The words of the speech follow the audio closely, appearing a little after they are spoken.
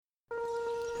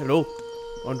Hello,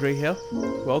 Andre here.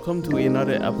 Welcome to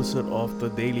another episode of The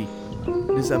Daily.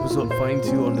 This episode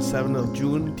finds you on the 7th of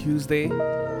June, Tuesday.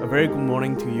 A very good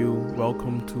morning to you.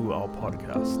 Welcome to our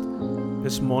podcast.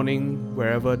 This morning,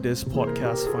 wherever this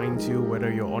podcast finds you,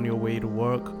 whether you're on your way to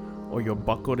work or you're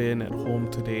buckled in at home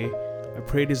today, I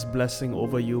pray this blessing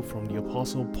over you from the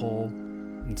Apostle Paul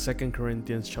in 2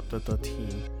 Corinthians chapter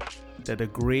 13, that the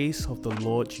grace of the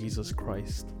Lord Jesus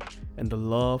Christ and the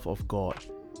love of God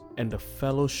and the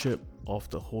fellowship of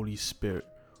the Holy Spirit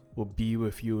will be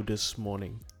with you this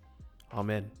morning.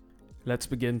 Amen. Let's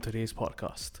begin today's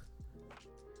podcast.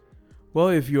 Well,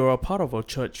 if you're a part of our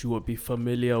church, you would be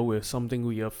familiar with something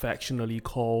we affectionately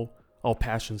call our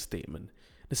passion statement.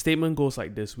 The statement goes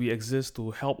like this: we exist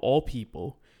to help all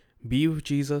people be with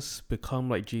Jesus, become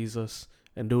like Jesus,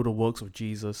 and do the works of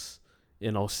Jesus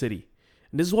in our city.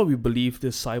 And this is what we believe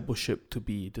discipleship to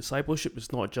be. Discipleship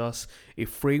is not just a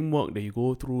framework that you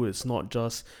go through. It's not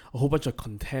just a whole bunch of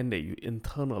content that you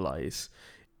internalize.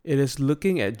 It is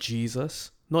looking at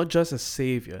Jesus, not just as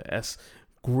Savior, as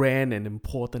grand and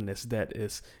important as that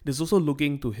is. It is also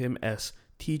looking to Him as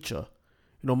teacher.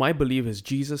 My belief is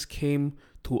Jesus came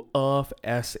to earth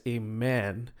as a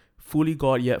man, fully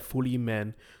God yet fully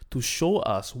man, to show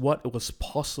us what was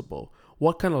possible,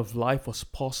 what kind of life was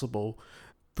possible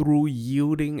through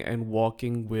yielding and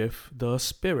walking with the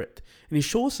Spirit. And He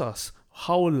shows us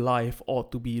how life ought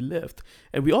to be lived.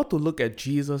 And we ought to look at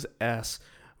Jesus as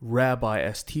rabbi,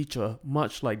 as teacher,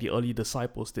 much like the early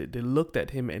disciples did. They looked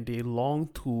at Him and they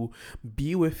longed to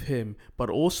be with Him, but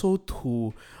also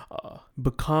to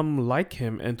become like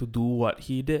Him and to do what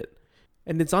He did.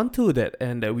 And it's until that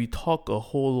end that we talk a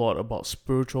whole lot about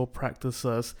spiritual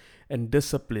practices and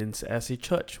disciplines as a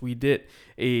church. We did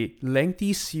a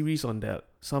lengthy series on that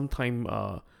sometime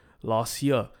last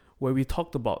year, where we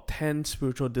talked about 10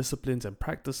 spiritual disciplines and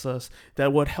practices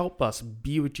that would help us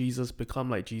be with Jesus,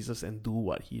 become like Jesus, and do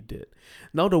what He did.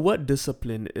 Now, the word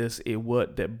discipline is a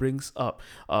word that brings up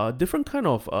different kind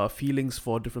of feelings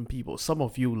for different people. Some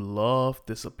of you love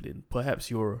discipline.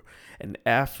 Perhaps you're an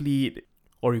athlete,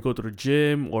 or you go to the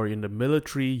gym, or in the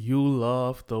military, you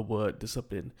love the word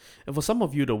discipline. And for some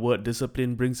of you, the word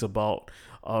discipline brings about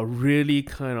really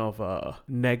kind of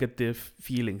negative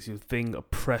feelings. You think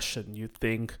oppression, you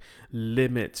think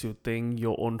limits, you think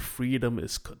your own freedom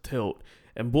is curtailed.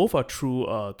 And both are true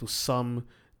to some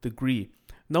degree.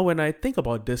 Now, when I think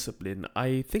about discipline,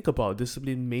 I think about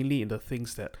discipline mainly in the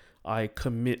things that I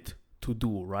commit to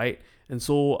do, right? And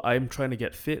so I'm trying to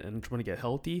get fit and trying to get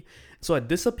healthy. So I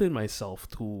discipline myself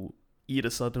to eat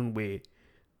a certain way,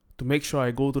 to make sure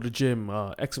I go to the gym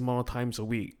X amount of times a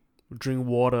week, drink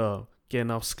water, get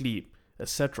enough sleep,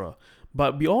 etc.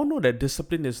 But we all know that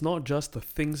discipline is not just the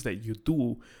things that you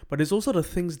do, but it's also the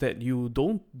things that you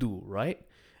don't do, right?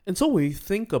 And so when we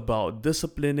think about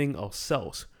disciplining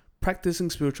ourselves,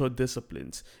 practicing spiritual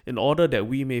disciplines in order that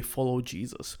we may follow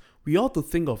Jesus, we ought to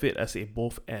think of it as a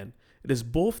both and. It is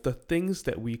both the things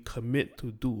that we commit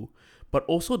to do, but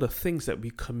also the things that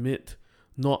we commit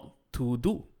not to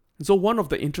do. And so one of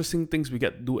the interesting things we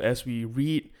get to do as we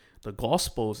read the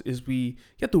Gospels is we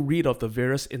get to read of the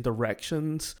various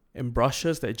interactions and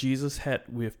brushes that Jesus had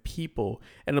with people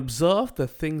and observe the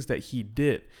things that He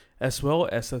did as well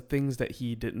as the things that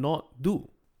He did not do.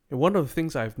 And one of the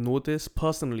things I've noticed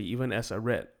personally, even as I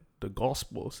read the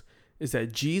Gospels, is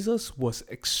that Jesus was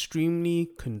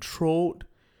extremely controlled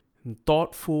and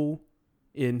thoughtful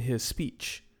in His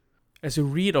speech. As you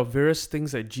read of various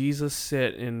things that Jesus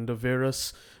said in the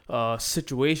various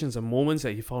situations and moments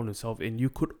that He found Himself in, you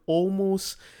could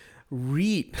almost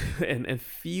read and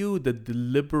feel the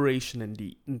deliberation and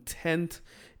the intent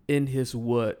in His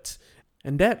words.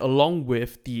 And that, along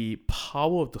with the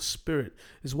power of the Spirit,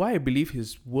 is why I believe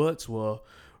His words were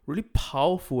really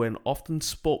powerful and often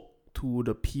spoke to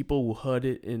the people who heard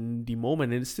it in the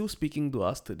moment, and it's still speaking to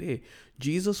us today.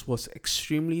 Jesus was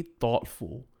extremely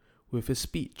thoughtful with His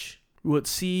speech. We would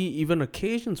see even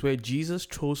occasions where Jesus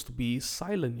chose to be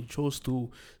silent. He chose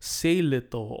to say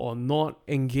little or not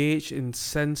engage in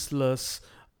senseless,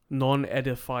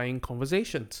 non-edifying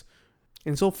conversations.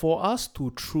 And so for us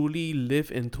to truly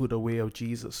live into the way of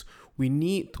Jesus, we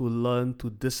need to learn to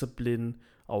discipline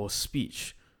our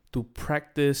speech, to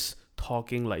practice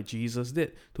talking like Jesus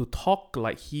did, to talk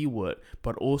like He would,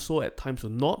 but also at times to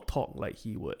not talk like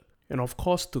He would. And of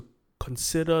course, to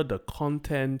consider the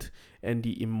content and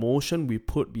the emotion we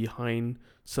put behind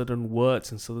certain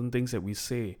words and certain things that we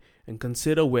say, and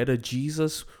consider whether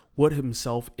Jesus would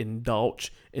Himself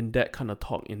indulge in that kind of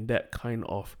talk, in that kind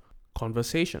of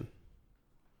conversation.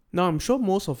 Now, I'm sure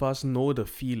most of us know the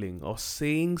feeling of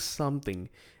saying something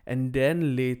and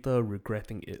then later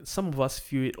regretting it. Some of us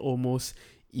feel it almost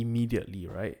immediately,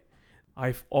 right?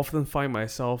 I often find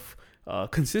myself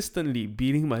consistently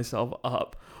beating myself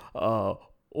up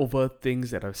over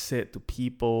things that I've said to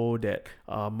people that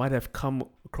might have come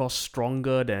across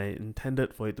stronger than I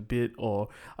intended for it to be, or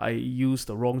I used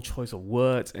the wrong choice of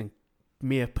words and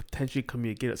may have potentially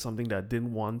communicated something that I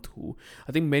didn't want to.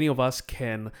 I think many of us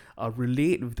can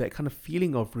relate with that kind of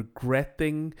feeling of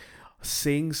regretting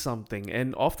saying something,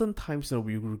 and oftentimes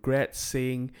we regret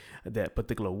saying that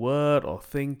particular word or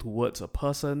thing towards a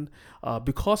person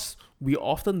because we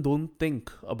often don't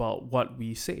think about what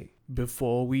we say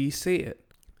before we say it.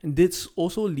 And this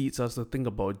also leads us to think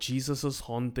about Jesus'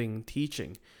 haunting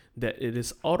teaching that it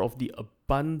is out of the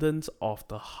abundance of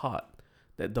the heart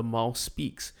that the mouth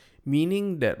speaks,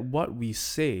 meaning that what we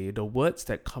say, the words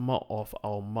that come out of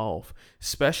our mouth,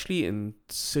 especially in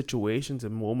situations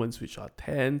and moments which are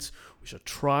tense, which are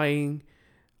trying,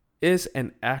 is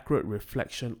an accurate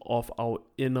reflection of our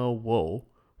inner world,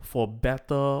 for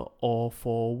better or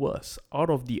for worse. Out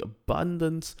of the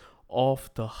abundance of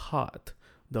the heart,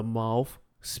 the mouth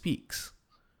speaks.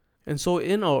 And so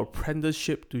in our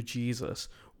apprenticeship to Jesus,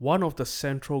 one of the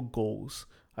central goals,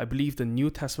 I believe the New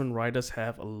Testament writers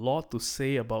have a lot to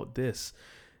say about this,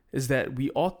 is that we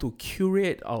ought to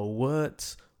curate our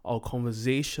words, our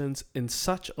conversations in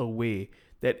such a way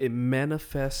that it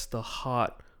manifests the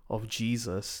heart of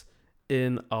Jesus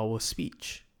in our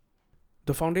speech.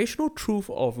 The foundational truth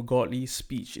of godly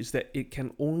speech is that it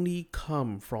can only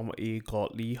come from a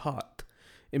godly heart.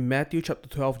 In Matthew chapter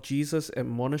 12, Jesus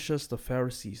admonishes the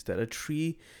Pharisees that a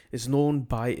tree is known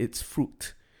by its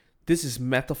fruit. This is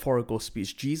metaphorical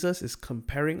speech. Jesus is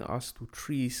comparing us to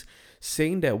trees,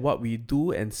 saying that what we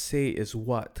do and say is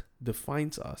what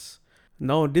defines us.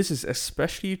 Now, this is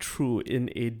especially true in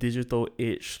a digital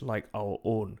age like our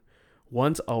own.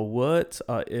 Once our words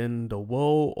are in the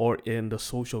world or in the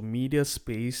social media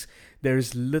space, there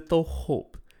is little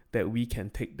hope that we can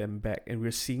take them back. And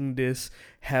we're seeing this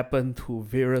happen to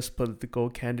various political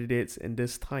candidates in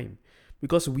this time,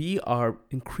 because we are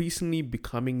increasingly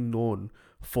becoming known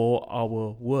for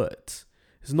our words.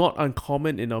 It's not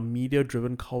uncommon in our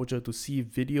media-driven culture to see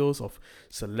videos of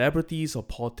celebrities or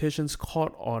politicians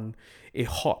caught on a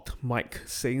hot mic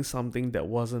saying something that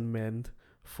wasn't meant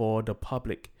for the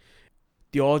public.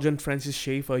 Theologian Francis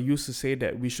Schaeffer used to say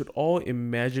that we should all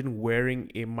imagine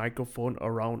wearing a microphone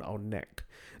around our neck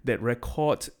that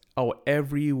records our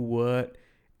every word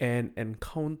and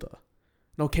encounter.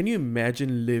 Now, can you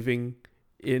imagine living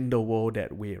in the world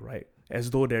that way, right?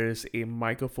 As though there is a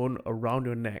microphone around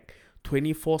your neck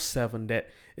 24/7 that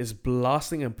is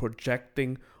blasting and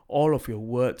projecting all of your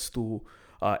words to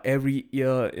every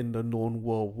ear in the known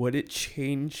world. Would it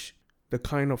change the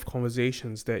kind of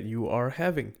conversations that you are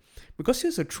having? Because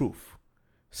here's the truth.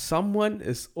 Someone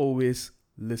is always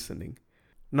listening.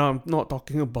 Now, I'm not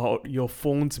talking about your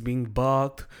phones being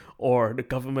bugged or the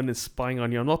government is spying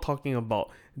on you. I'm not talking about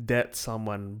that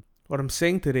someone. What I'm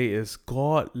saying today is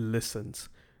God listens.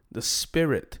 The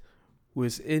Spirit who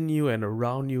is in you and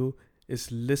around you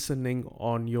is listening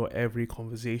on your every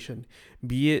conversation.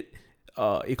 Be it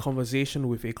a conversation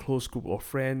with a close group of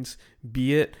friends,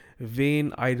 be it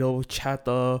vain, idle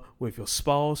chatter with your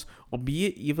spouse, or be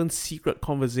it even secret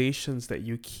conversations that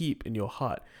you keep in your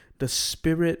heart. The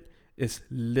Spirit is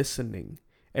listening.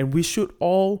 And we should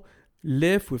all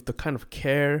live with the kind of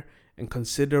care and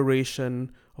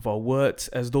consideration of our words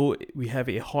as though we have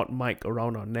a hot mic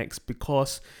around our necks,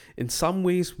 because in some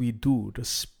ways we do. The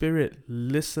Spirit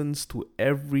listens to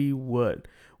every word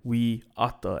we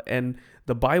utter. And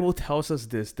the Bible tells us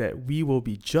this, that we will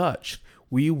be judged.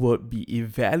 We will be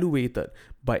evaluated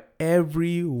by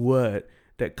every word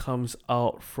that comes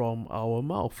out from our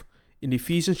mouth. In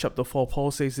Ephesians chapter 4,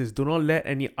 Paul says this, do not let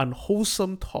any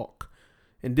unwholesome talk,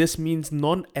 and this means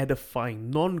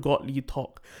non-edifying, non-godly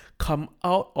talk, come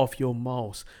out of your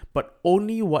mouths, but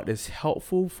only what is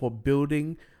helpful for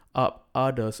building up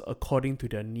others according to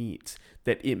their needs,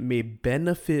 that it may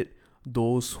benefit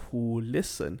those who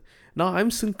listen. Now, I'm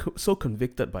so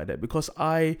convicted by that, because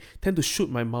I tend to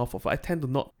shoot my mouth off. I tend to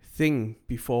not think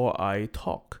before I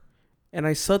talk. And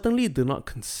I certainly do not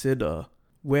consider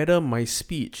whether my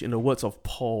speech, in the words of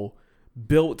Paul,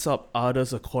 builds up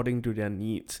others according to their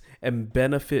needs and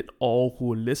benefit all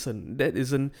who listen. That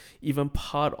isn't even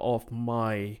part of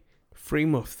my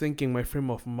frame of thinking, my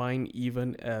frame of mind,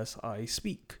 even as I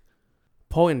speak.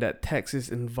 Paul in that text is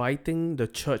inviting the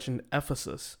church in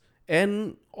Ephesus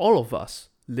and all of us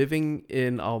living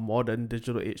in our modern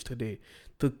digital age today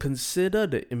to consider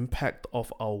the impact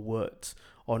of our words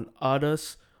on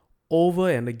others over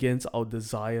and against our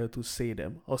desire to say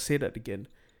them. I'll say that again.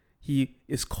 He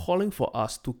is calling for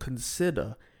us to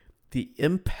consider the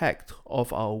impact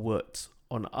of our words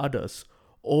on others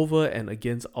over and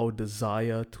against our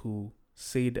desire to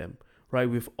say them. Right,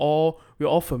 we're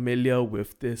all familiar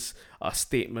with this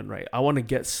statement, right? I want to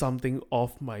get something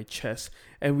off my chest,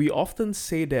 and we often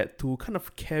say that to kind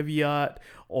of caveat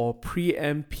or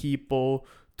preempt people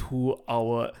to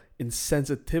our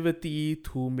insensitivity,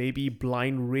 to maybe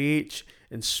blind rage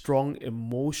and strong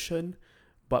emotion.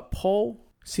 But Paul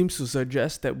seems to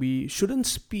suggest that we shouldn't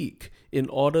speak in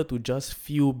order to just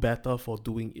feel better for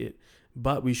doing it,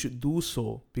 but we should do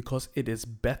so because it is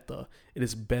better, it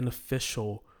is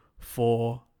beneficial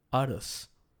for others.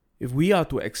 If we are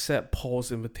to accept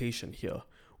Paul's invitation here,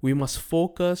 we must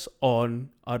focus on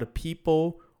other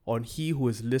people, on he who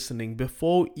is listening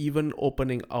before even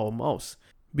opening our mouths.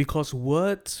 Because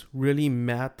words really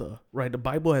matter, right? The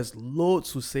Bible has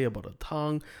loads to say about the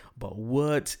tongue, about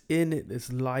words. In it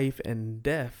is life and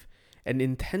death. And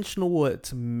intentional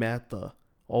words matter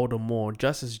all the more,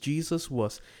 just as Jesus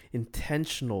was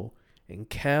intentional and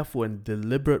careful and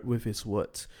deliberate with his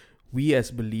words. We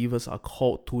as believers are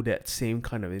called to that same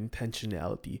kind of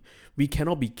intentionality. We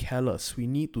cannot be careless. We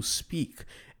need to speak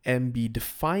and be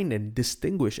defined and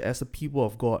distinguished as the people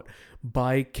of God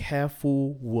by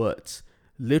careful words.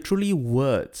 Literally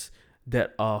words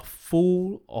that are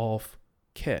full of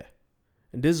care.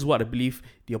 And this is what I believe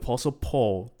the Apostle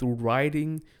Paul, through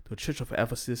writing to the Church of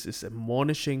Ephesus, is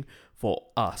admonishing for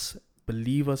us,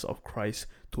 believers of Christ,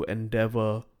 to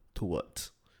endeavor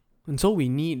towards. And so we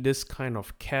need this kind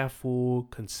of careful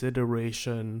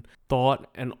consideration, thought,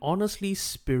 and honestly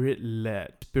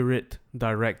spirit-led,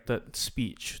 spirit-directed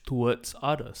speech towards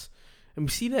others. And we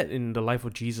see that in the life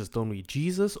of Jesus, don't we?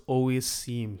 Jesus always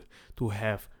seemed to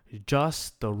have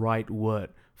just the right word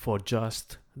for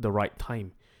just the right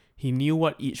time. He knew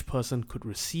what each person could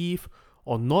receive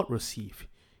or not receive.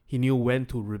 He knew when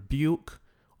to rebuke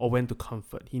or when to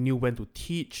comfort. He knew when to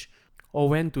teach or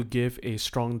when to give a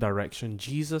strong direction.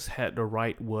 Jesus had the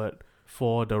right word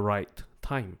for the right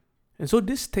time. And so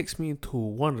this takes me to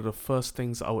one of the first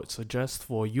things I would suggest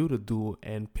for you to do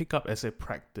and pick up as a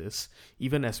practice,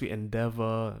 even as we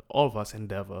endeavor, all of us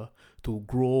endeavor, to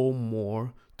grow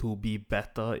more, to be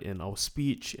better in our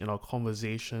speech, in our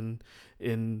conversation,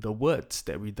 in the words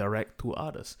that we direct to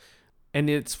others. And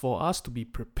it's for us to be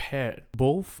prepared,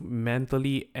 both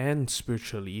mentally and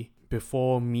spiritually,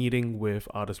 before meeting with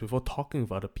others, before talking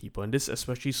with other people. And this is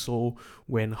especially so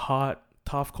when hard,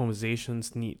 tough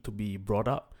conversations need to be brought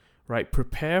up, right?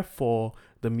 Prepare for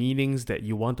the meetings that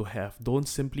you want to have. Don't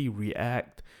simply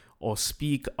react or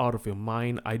speak out of your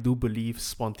mind. I do believe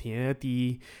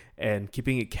spontaneity and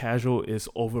keeping it casual is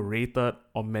overrated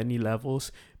on many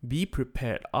levels. Be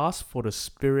prepared. Ask for the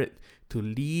Spirit to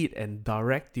lead and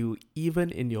direct you,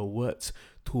 even in your words,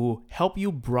 to help you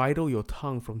bridle your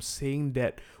tongue from saying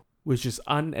that which is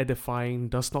unedifying,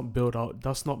 does not build out,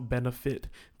 does not benefit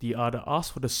the other.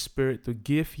 Ask for the Spirit to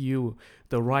give you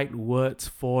the right words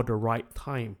for the right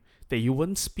time, that you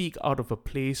wouldn't speak out of a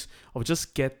place of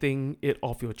just getting it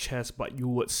off your chest, but you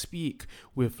would speak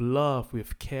with love,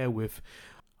 with care, with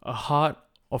a heart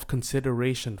of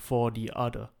consideration for the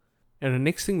other. And the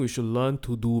next thing we should learn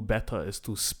to do better is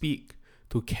to speak,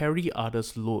 to carry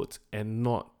others' loads and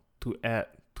not to add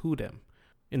to them.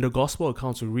 In the gospel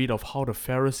accounts, we read of how the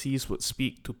Pharisees would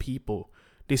speak to people.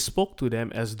 They spoke to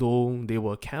them as though they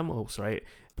were camels, right?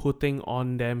 Putting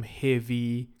on them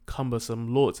heavy,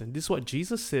 cumbersome loads. And this is what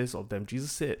Jesus says of them.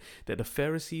 Jesus said that the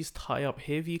Pharisees tie up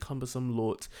heavy, cumbersome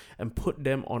loads and put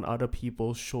them on other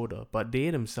people's shoulder, but they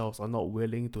themselves are not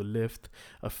willing to lift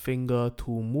a finger to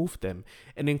move them.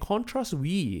 And in contrast,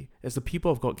 we, as the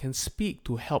people of God, can speak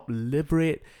to help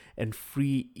liberate and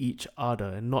free each other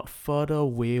and not further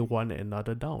weigh one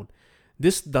another down.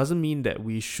 This doesn't mean that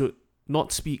we should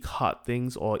not speak hard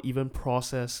things or even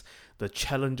process the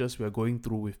challenges we are going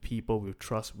through with people with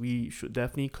trust. We should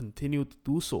definitely continue to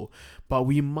do so, but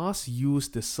we must use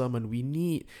discernment. We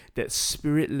need that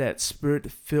spirit-led,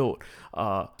 spirit-filled,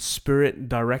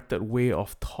 spirit-directed way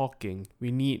of talking.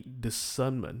 We need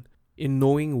discernment in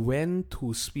knowing when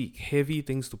to speak heavy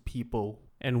things to people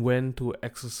and when to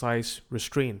exercise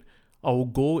restraint. Our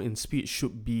goal in speech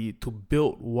should be to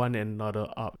build one another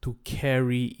up, to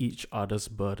carry each other's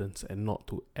burdens and not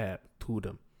to add to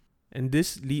them. And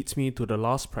this leads me to the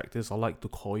last practice I'd like to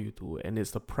call you to, and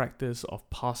it's the practice of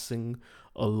passing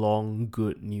along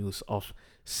good news, of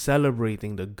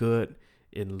celebrating the good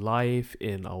in life,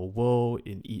 in our world,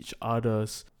 in each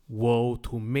other's world,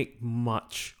 to make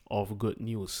much of good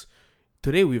news.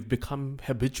 Today we've become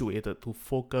habituated to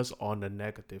focus on the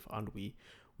negative, aren't we?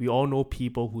 We all know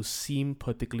people who seem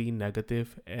particularly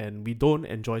negative and we don't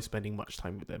enjoy spending much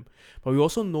time with them. But we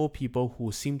also know people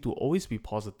who seem to always be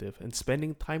positive, and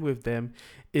spending time with them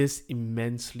is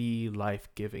immensely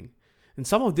life-giving. And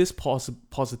some of this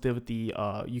positivity,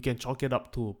 you can chalk it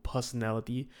up to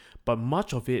personality, but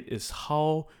much of it is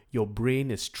how your brain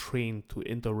is trained to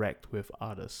interact with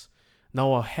others.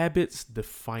 Now, our habits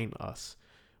define us.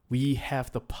 We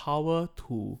have the power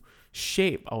to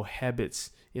shape our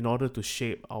habits in order to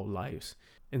shape our lives.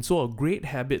 And so a great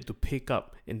habit to pick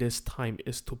up in this time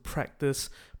is to practice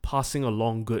passing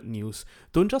along good news.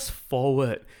 Don't just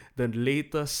forward the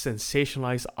latest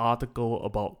sensationalized article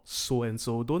about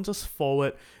so-and-so. Don't just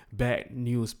forward bad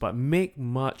news, but make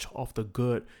much of the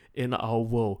good in our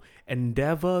world.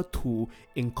 Endeavor to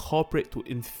incorporate, to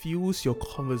infuse your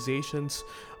conversations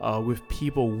with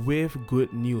people with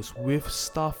good news, with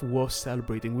stuff worth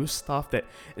celebrating, with stuff that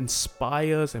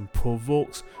inspires and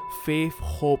provokes faith,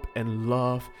 hope, and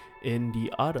love in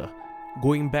the other.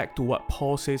 Going back to what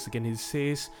Paul says again, he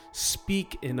says,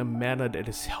 speak in a manner that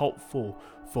is helpful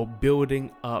for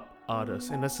building up others.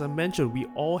 And as I mentioned, we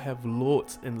all have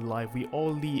loads in life. We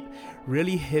all lead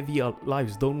really heavy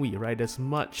lives, don't we? Right? There's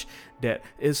much that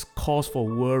is cause for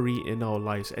worry in our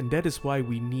lives, and that is why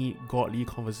we need godly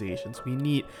conversations. We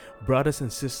need brothers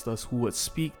and sisters who would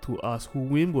speak to us, who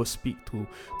we will speak to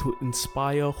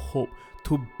inspire hope,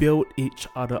 to build each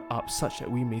other up such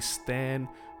that we may stand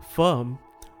firm,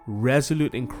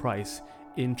 resolute in Christ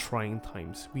in trying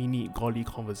times. We need godly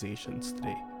conversations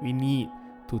today. We need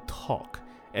to talk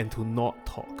and to not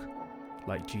talk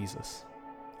like Jesus.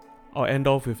 I'll end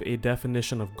off with a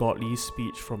definition of godly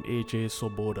speech from A.J.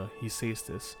 Swoboda. He says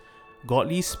this: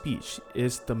 godly speech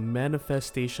is the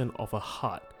manifestation of a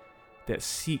heart that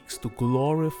seeks to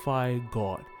glorify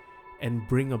God and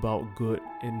bring about good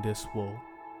in this world.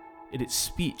 It is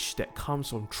speech that comes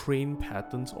from trained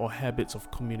patterns or habits of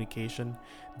communication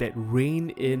that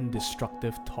rein in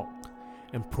destructive talk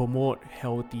and promote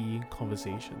healthy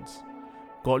conversations.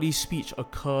 Godly speech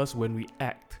occurs when we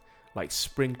act like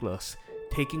sprinklers,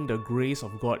 taking the grace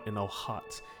of God in our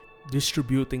hearts,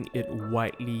 distributing it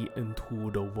widely into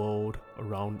the world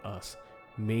around us,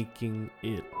 making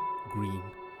it green.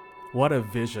 What a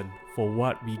vision for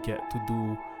what we get to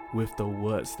do with the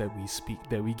words that we speak,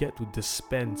 that we get to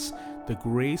dispense the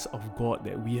grace of God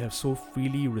that we have so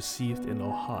freely received in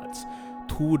our hearts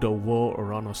to the world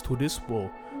around us, to this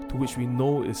world, to which we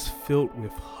know is filled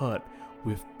with hurt,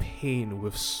 with pain,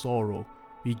 with sorrow.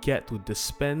 We get to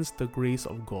dispense the grace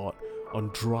of God on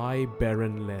dry,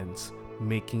 barren lands,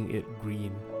 making it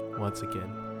green once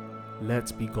again.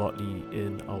 Let's be godly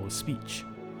in our speech.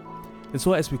 And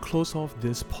so as we close off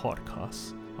this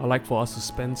podcast, I'd like for us to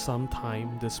spend some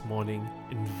time this morning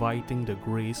inviting the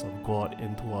grace of God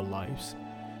into our lives.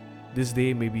 This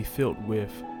day may be filled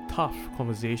with tough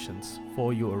conversations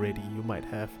for you already. You might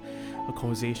have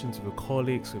conversations with your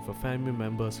colleagues, with your family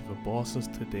members, with your bosses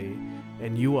today,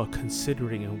 and you are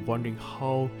considering and wondering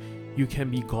how you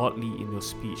can be godly in your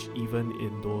speech, even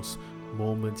in those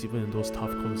moments, even in those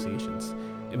tough conversations.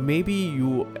 And maybe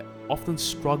you often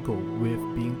struggle with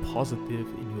being positive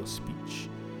in your speech.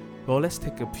 Well, let's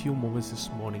take a few moments this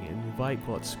morning and invite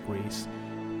God's grace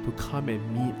to come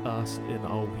and meet us in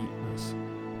our weakness,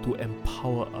 to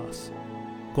empower us.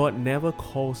 God never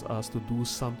calls us to do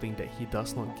something that He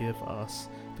does not give us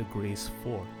the grace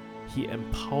for. He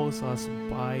empowers us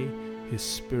by His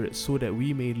Spirit so that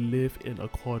we may live in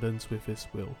accordance with His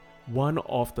will. One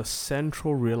of the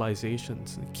central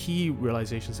realizations, key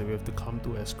realizations that we have to come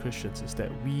to as Christians is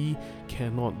that we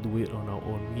cannot do it on our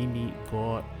own. We need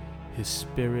God, His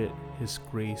Spirit, His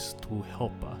grace to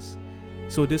help us.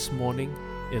 So this morning,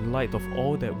 in light of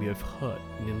all that we have heard,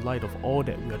 and in light of all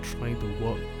that we are trying to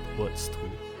work towards to,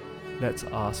 let's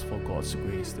ask for God's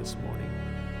grace this morning.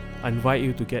 I invite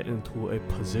you to get into a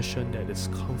position that is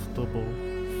comfortable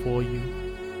for you,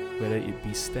 whether it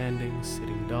be standing,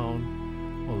 sitting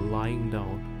down, or lying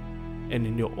down, and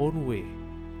in your own way,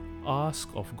 ask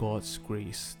of God's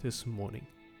grace this morning.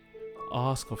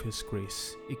 Ask of His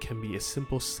grace. It can be a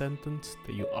simple sentence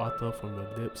that you utter from your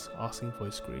lips asking for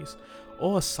His grace,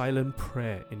 or a silent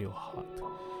prayer in your heart.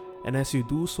 And as you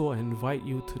do so, I invite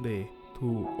you today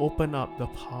to open up the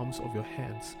palms of your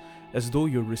hands as though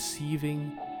you're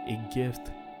receiving a gift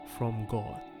from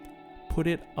God. Put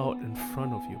it out in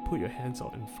front of you. Put your hands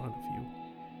out in front of you.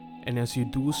 And as you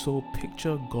do so,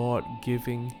 picture God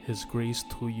giving His grace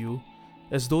to you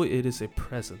as though it is a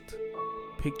present.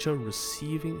 Picture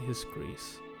receiving His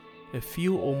grace and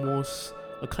feel almost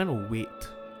a kind of weight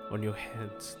on your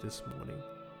hands this morning.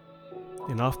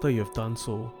 And after you have done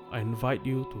so, I invite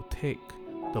you to take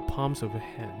the palms of your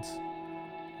hands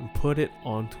and put it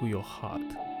onto your heart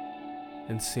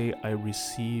and say, I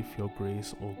receive your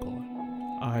grace, O God.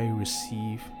 I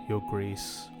receive your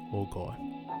grace, O God.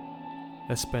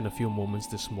 Let's spend a few moments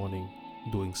this morning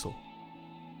doing so.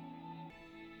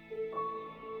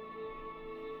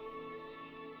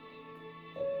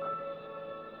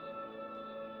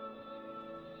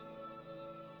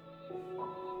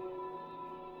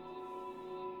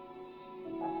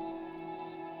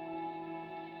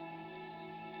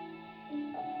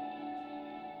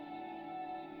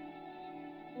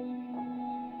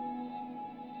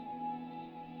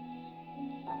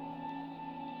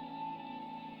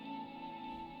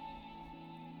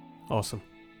 Awesome.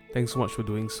 Thanks so much for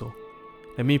doing so.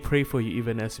 Let me pray for you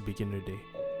even as you begin your day.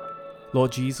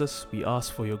 Lord Jesus, we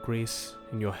ask for your grace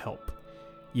and your help,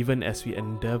 even as we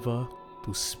endeavor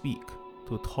to speak,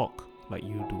 to talk like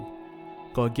you do.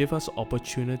 God, give us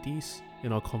opportunities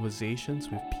in our conversations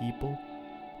with people,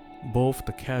 both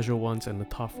the casual ones and the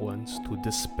tough ones, to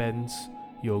dispense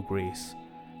your grace.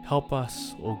 Help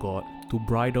us, O God, to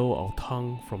bridle our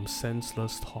tongue from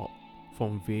senseless talk,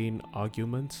 from vain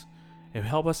arguments, and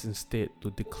help us instead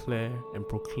to declare and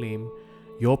proclaim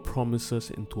your promises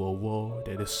into a world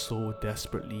that is so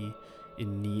desperately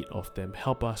in need of them.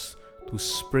 Help us to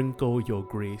sprinkle your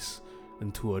grace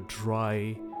into a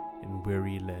dry and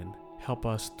weary land. Help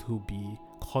us to be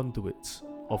conduits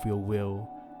of your will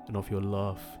and of your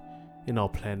love in our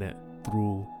planet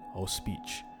through our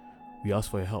speech. We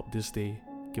ask for your help this day.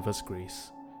 Give us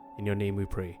grace. In your name we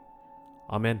pray.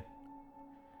 Amen.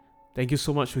 Thank you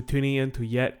so much for tuning in to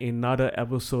yet another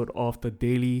episode of the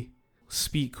Daily.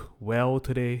 Speak well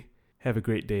today. Have a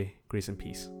great day. Grace and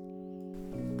peace.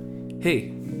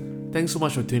 Hey, thanks so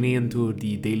much for tuning in to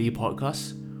the Daily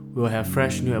Podcast. We will have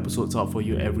fresh new episodes out for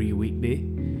you every weekday.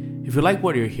 If you like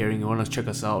what you're hearing and want to check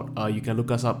us out, you can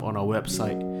look us up on our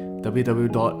website,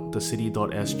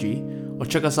 www.thecity.sg, or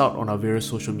check us out on our various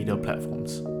social media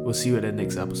platforms. We'll see you at the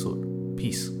next episode.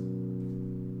 Peace.